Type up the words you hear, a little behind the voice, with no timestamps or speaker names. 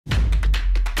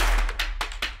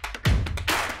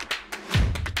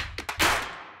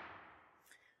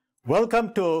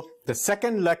Welcome to the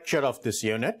second lecture of this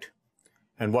unit,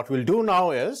 and what we'll do now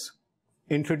is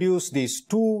introduce these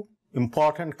two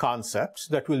important concepts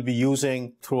that we'll be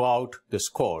using throughout this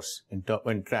course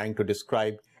when trying to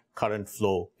describe current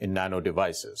flow in nano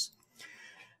devices.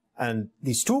 And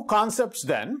these two concepts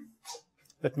then,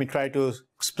 let me try to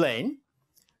explain.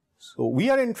 So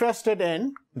we are interested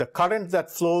in the current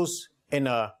that flows in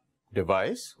a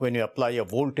device when you apply a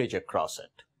voltage across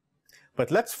it. But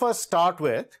let's first start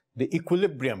with the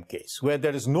equilibrium case where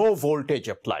there is no voltage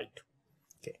applied.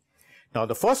 Okay. Now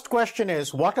the first question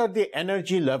is, what are the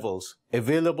energy levels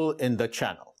available in the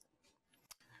channel?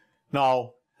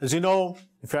 Now, as you know,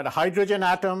 if you had a hydrogen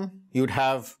atom, you'd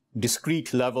have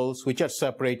discrete levels which are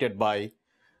separated by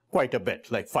quite a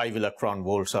bit, like 5 electron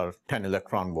volts or 10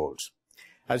 electron volts.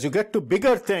 As you get to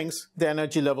bigger things, the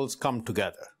energy levels come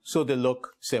together. So they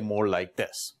look, say, more like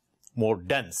this, more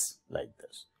dense like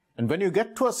this. And when you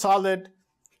get to a solid,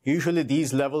 usually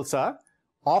these levels are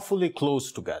awfully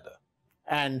close together.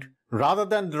 And rather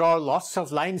than draw lots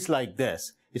of lines like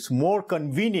this, it's more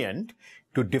convenient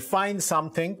to define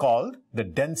something called the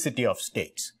density of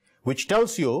states, which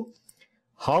tells you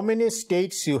how many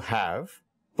states you have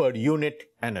per unit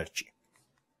energy.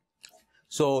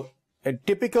 So a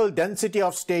typical density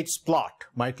of states plot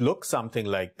might look something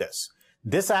like this.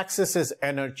 This axis is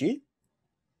energy.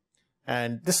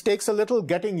 And this takes a little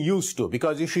getting used to,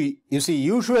 because you see,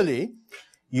 usually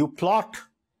you plot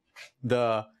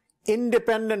the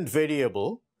independent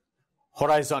variable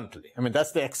horizontally. I mean,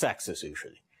 that's the x-axis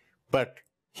usually. But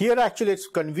here actually it's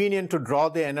convenient to draw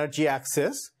the energy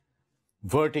axis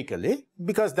vertically,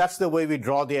 because that's the way we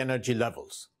draw the energy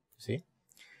levels. See?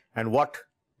 And what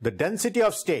the density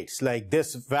of states, like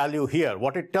this value here,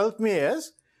 what it tells me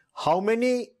is how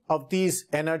many of these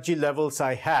energy levels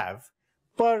I have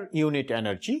per unit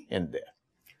energy in there.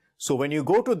 So when you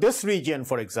go to this region,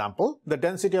 for example, the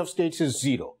density of states is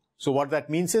 0. So what that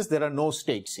means is there are no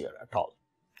states here at all.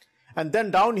 And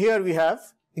then down here we have,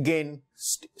 again,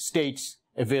 states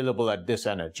available at this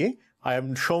energy. I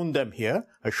haven't shown them here.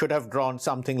 I should have drawn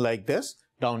something like this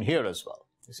down here as well.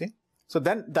 You see? So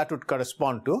then that would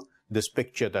correspond to this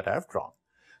picture that I have drawn.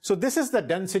 So this is the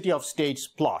density of states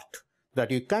plot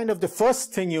that you kind of the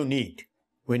first thing you need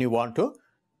when you want to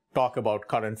talk about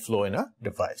current flow in a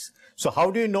device. So how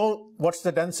do you know what's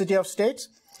the density of states?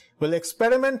 Well,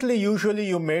 experimentally, usually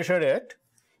you measure it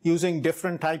using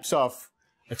different types of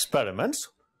experiments.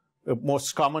 The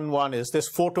most common one is this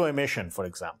photoemission, for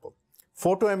example.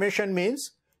 Photoemission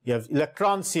means you have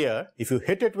electrons here. If you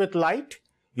hit it with light,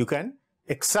 you can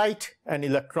excite an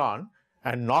electron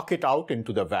and knock it out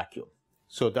into the vacuum.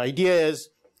 So the idea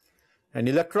is, an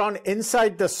electron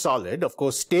inside the solid, of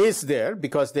course, stays there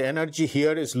because the energy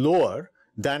here is lower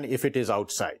than if it is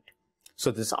outside.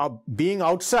 So this being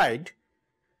outside,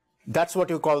 that's what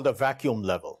you call the vacuum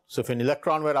level. So if an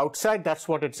electron were outside, that's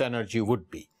what its energy would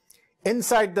be.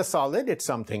 Inside the solid, it's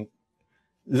something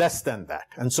less than that.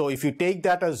 And so if you take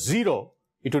that as 0,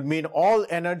 it would mean all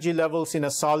energy levels in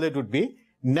a solid would be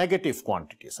negative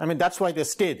quantities. I mean, that's why they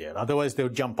stay there. Otherwise, they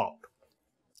would jump out.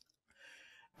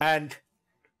 And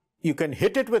you can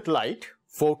hit it with light,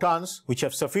 photons, which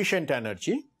have sufficient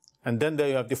energy, and then there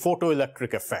you have the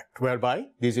photoelectric effect, whereby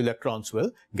these electrons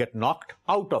will get knocked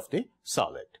out of the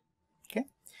solid. Okay?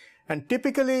 And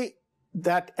typically,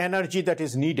 that energy that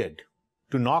is needed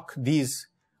to knock these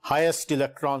highest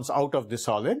electrons out of the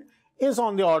solid is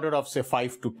on the order of, say,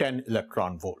 5 to 10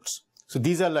 electron volts. So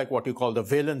these are like what you call the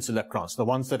valence electrons, the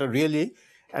ones that are really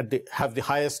have the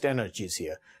highest energies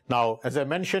here. Now, as I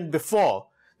mentioned before,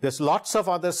 there's lots of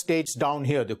other states down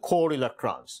here, the core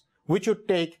electrons, which would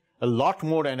take a lot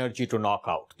more energy to knock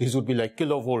out. These would be like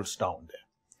kilovolts down there.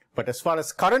 But as far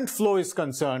as current flow is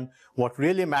concerned, what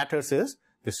really matters is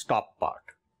this top part.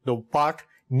 The part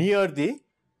near the,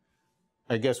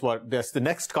 I guess that's the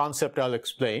next concept I'll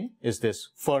explain, is this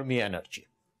Fermi energy.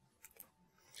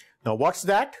 Now what's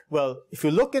that? Well, if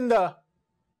you look in the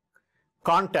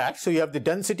contact, so you have the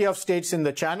density of states in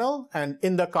the channel, and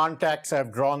in the contacts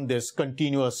I've drawn this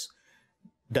continuous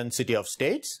density of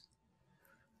states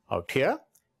out here.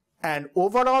 And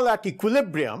overall at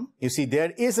equilibrium, you see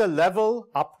there is a level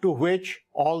up to which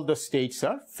all the states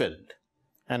are filled.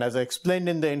 And as I explained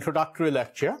in the introductory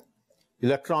lecture,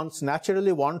 electrons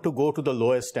naturally want to go to the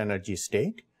lowest energy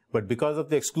state, but because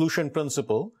of the exclusion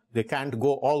principle, they can't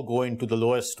all go into the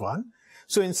lowest one.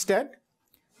 So instead,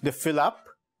 they fill up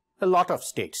a lot of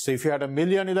states. So if you had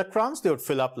 1,000,000 electrons, they would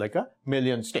fill up like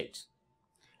 1,000,000 states.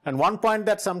 And one point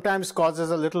that sometimes causes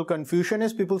a little confusion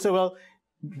is people say, well,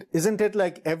 isn't it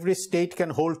like every state can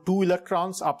hold 2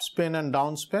 electrons, up spin and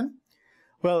down spin?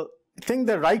 Well, I think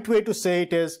the right way to say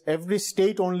it is every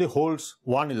state only holds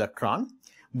one electron,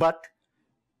 but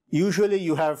usually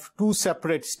you have two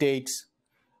separate states,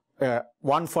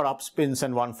 one for up spins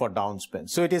and one for down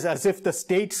spins. So it is as if the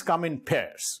states come in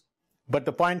pairs. But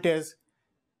the point is,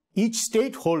 each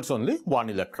state holds only one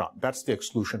electron. That's the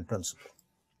exclusion principle.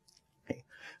 Okay.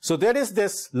 So there is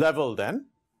this level then,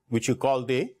 which you call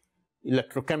the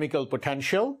electrochemical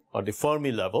potential or the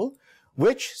Fermi level,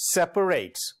 which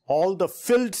separates all the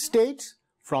filled states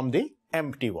from the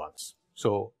empty ones.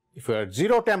 So if you're at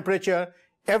zero temperature,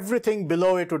 everything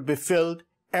below it would be filled,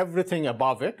 everything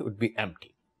above it would be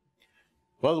empty.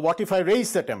 Well, what if I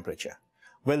raise the temperature?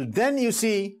 Well, then you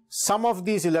see some of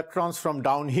these electrons from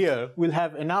down here will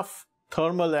have enough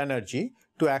thermal energy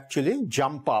to actually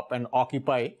jump up and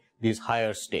occupy these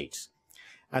higher states.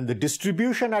 And the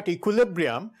distribution at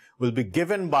equilibrium will be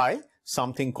given by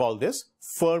something called this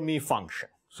Fermi function.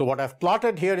 So what I've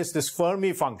plotted here is this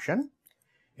Fermi function.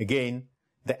 Again,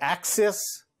 the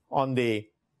axis on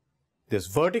this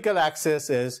vertical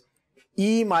axis is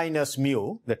E minus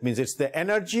mu. That means it's the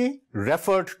energy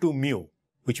referred to mu,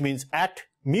 which means at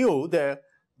mu,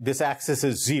 this axis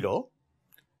is 0.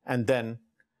 And then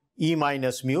E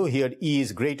minus mu, here E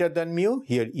is greater than mu,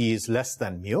 here E is less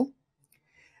than mu.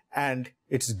 And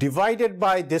it's divided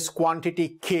by this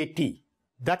quantity kT.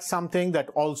 That's something that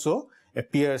also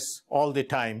appears all the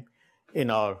time in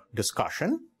our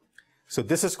discussion. So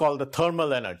this is called the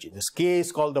thermal energy. This K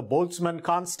is called the Boltzmann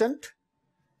constant,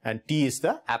 and T is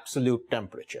the absolute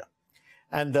temperature.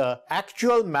 And the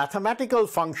actual mathematical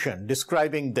function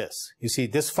describing this, you see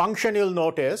this function you'll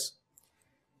notice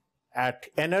at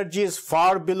energies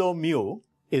far below mu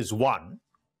is 1.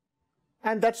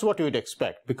 And that's what you'd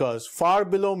expect, because far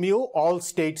below mu all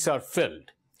states are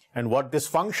filled. And what this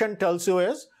function tells you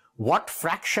is what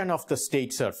fraction of the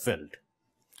states are filled.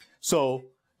 So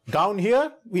down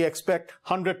here we expect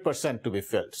 100% to be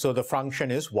filled. So the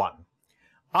function is 1.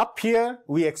 Up here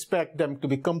we expect them to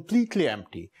be completely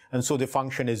empty. And so the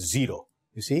function is 0.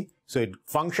 You see? So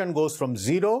function goes from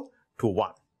 0 to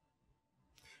 1.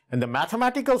 And the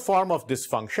mathematical form of this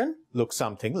function looks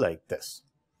something like this.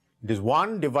 It is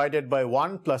 1 divided by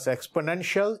 1 plus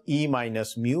exponential E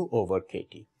minus mu over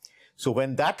kT. So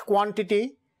when that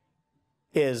quantity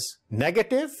is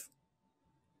negative,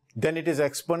 then it is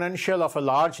exponential of a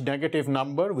large negative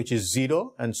number, which is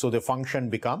 0, and so the function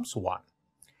becomes 1.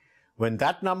 When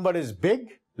that number is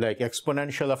big, like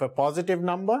exponential of a positive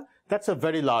number, that's a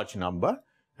very large number.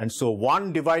 And so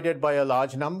 1 divided by a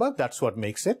large number, that's what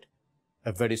makes it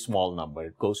a very small number.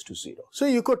 It goes to 0. So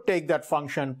you could take that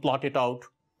function, plot it out,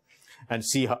 and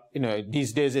see how,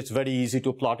 these days it's very easy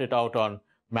to plot it out on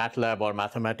MATLAB or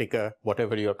Mathematica,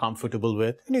 whatever you're comfortable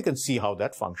with, and you can see how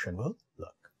that function will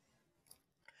look.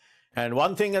 And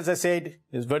one thing, as I said,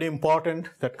 is very important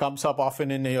that comes up often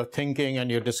in your thinking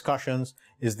and your discussions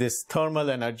is this thermal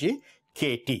energy,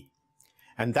 kT.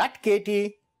 And that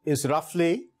kT is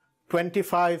roughly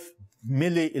 25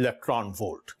 milli-electron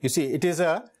volt. You see, it is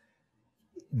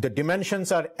the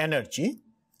dimensions are energy,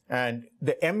 and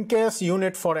the MKS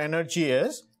unit for energy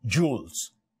is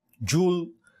joules. Joule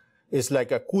is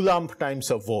like a coulomb times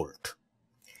a volt.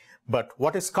 But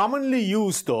what is commonly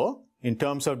used though, in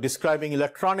terms of describing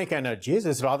electronic energies,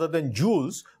 is rather than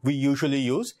joules, we usually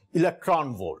use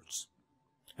electron volts.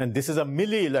 And this is a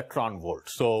milli-electron volt.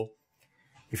 So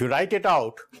if you write it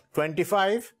out,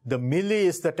 25, the milli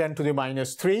is the 10 to the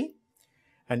minus 3,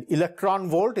 and electron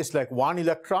volt is like 1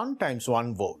 electron times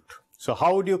 1 volt. So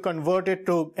how would you convert it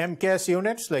to MKS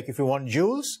units, like if you want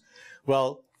joules?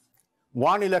 Well,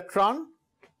 1 electron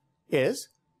is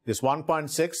this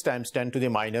 1.6 times 10 to the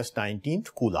minus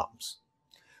 19th coulombs.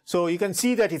 So you can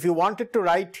see that if you wanted to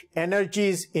write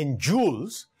energies in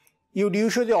joules, you'd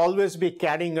usually always be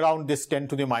carrying around this 10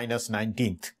 to the minus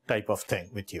 19th type of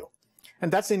thing with you.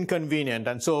 And that's inconvenient.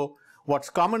 And so what's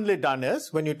commonly done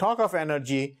is when you talk of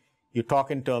energy, you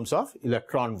talk in terms of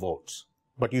electron volts.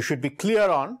 But you should be clear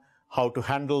on how to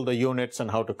handle the units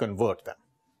and how to convert them.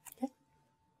 Okay.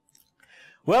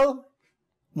 Well,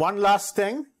 one last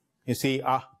thing. You see,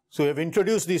 so we have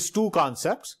introduced these two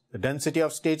concepts, the density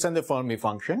of states and the Fermi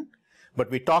function,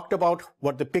 but we talked about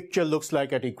what the picture looks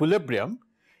like at equilibrium.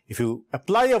 If you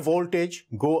apply a voltage,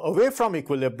 go away from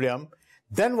equilibrium,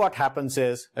 then what happens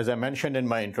is, as I mentioned in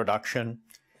my introduction,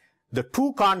 the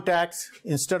two contacts,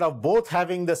 instead of both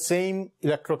having the same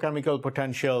electrochemical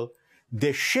potential,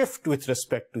 they shift with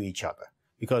respect to each other.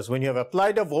 Because when you have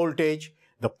applied a voltage,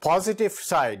 the positive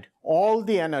side, all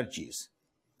the energies,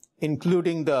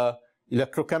 including the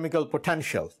electrochemical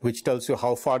potential, which tells you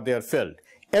how far they are filled,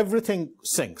 everything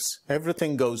sinks,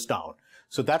 everything goes down.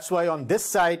 So that's why on this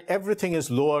side, everything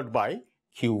is lowered by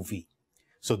QV.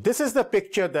 So this is the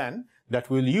picture then that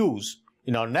we'll use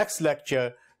in our next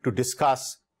lecture to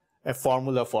discuss a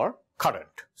formula for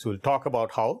current. So we'll talk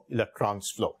about how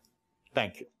electrons flow.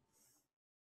 Thank you.